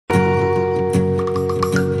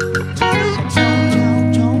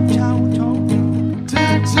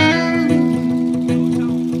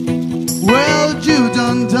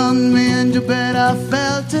I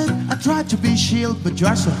felt it. I tried to be shield, but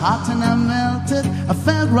you're so hot and I melted. I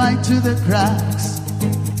fell right to the cracks.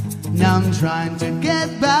 Now I'm trying to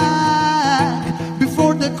get back.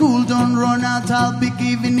 Before the cool don't run out, I'll be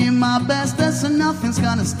giving you my best. There's nothing's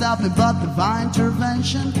gonna stop me but divine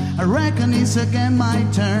intervention. I reckon it's again my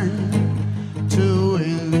turn to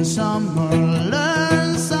win some or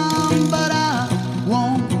learn some, but I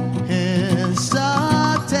won't hesitate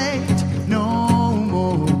no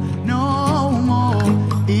more, no more.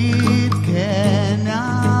 It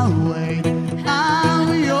cannot wait.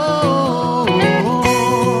 I'm yours.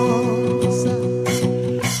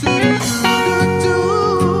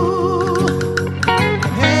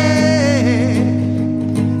 Hey,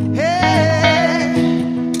 hey.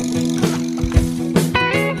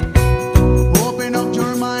 Open up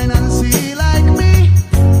your mind and see like me.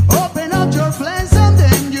 Open up your plans and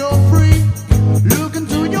then you're free. Look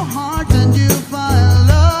into your heart and you find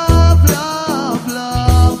love, love,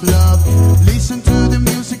 love, love. Listen to the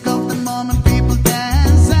music of the moment, people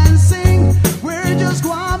dance and sing. We're just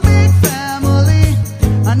one big family,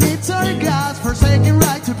 and it's our God's forsaken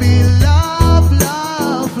right to be love,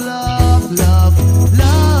 love, love, love,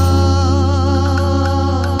 love.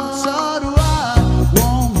 So do I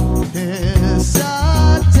won't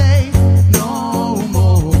hesitate no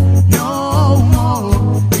more, no more.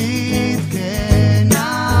 It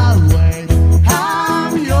cannot wait.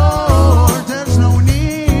 I'm yours. There's no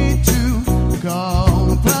need to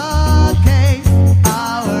complicate.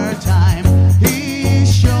 Our time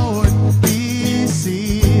is short. This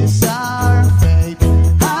is our fate.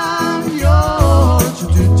 I'm yours.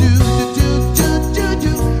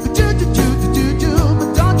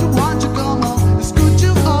 But don't you want to come on? Scoot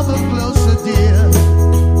you over closer, dear,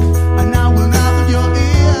 and I will knock on your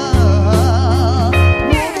ear.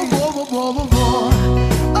 Whoa, whoa, whoa, whoa, whoa.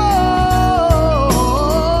 Oh,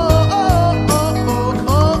 oh, oh, oh,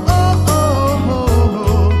 oh, oh, oh,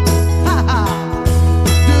 oh. Ha ha.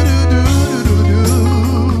 Do do do do do do.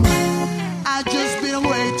 I just been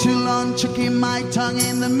way too long, checking my tongue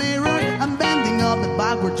in the mirror. I'm bending up and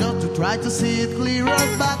backward just to try to see it clearer,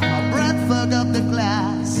 but my breath fogged up the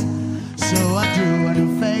glass. So I drew a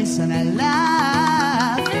new face and I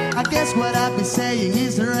laughed. I guess what I've been saying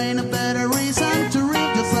is there ain't a better reason to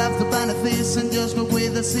read. Just left the benefits and just go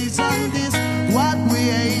with the season. This what we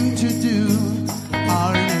aim to do.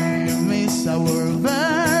 Our